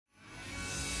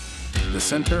The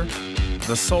center,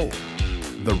 the soul,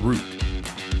 the root.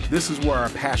 This is where our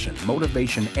passion,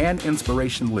 motivation, and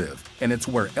inspiration live, and it's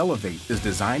where Elevate is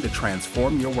designed to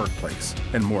transform your workplace,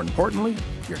 and more importantly,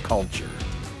 your culture.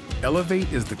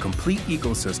 Elevate is the complete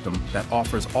ecosystem that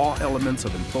offers all elements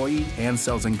of employee and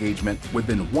sales engagement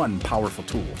within one powerful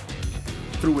tool.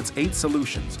 Through its 8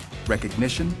 solutions,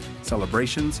 recognition,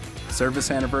 celebrations, service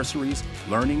anniversaries,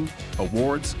 learning,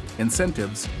 awards,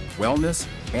 incentives, wellness,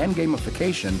 and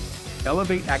gamification,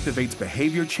 Elevate activates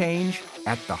behavior change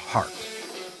at the heart.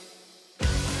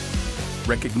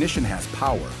 Recognition has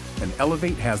power, and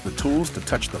Elevate has the tools to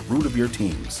touch the root of your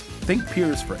teams. Think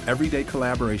peers for everyday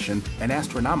collaboration and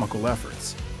astronomical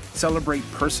efforts. Celebrate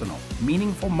personal,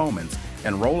 meaningful moments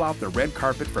and roll out the red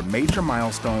carpet for major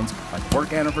milestones like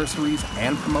work anniversaries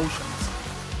and promotions.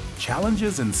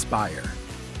 Challenges inspire.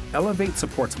 Elevate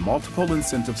supports multiple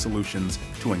incentive solutions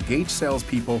to engage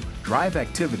salespeople, drive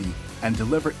activity, and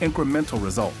deliver incremental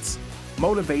results.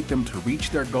 Motivate them to reach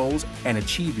their goals and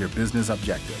achieve your business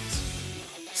objectives.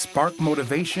 Spark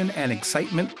motivation and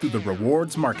excitement through the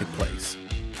rewards marketplace.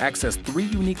 Access 3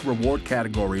 unique reward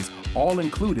categories, all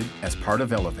included as part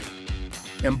of Elevate.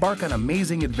 Embark on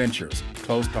amazing adventures,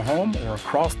 close to home or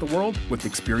across the world with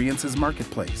Experiences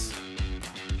Marketplace.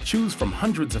 Choose from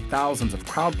hundreds of thousands of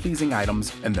crowd-pleasing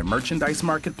items in the merchandise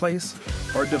marketplace,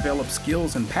 or develop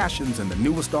skills and passions in the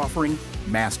newest offering,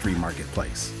 Mastery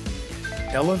Marketplace.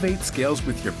 Elevate scales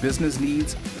with your business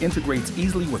needs, integrates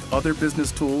easily with other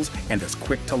business tools, and is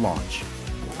quick to launch.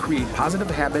 Create positive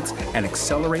habits and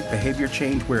accelerate behavior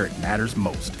change where it matters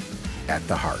most, at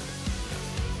the heart.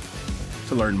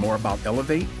 To learn more about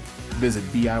Elevate, visit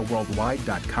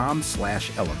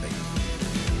biworldwide.com/elevate.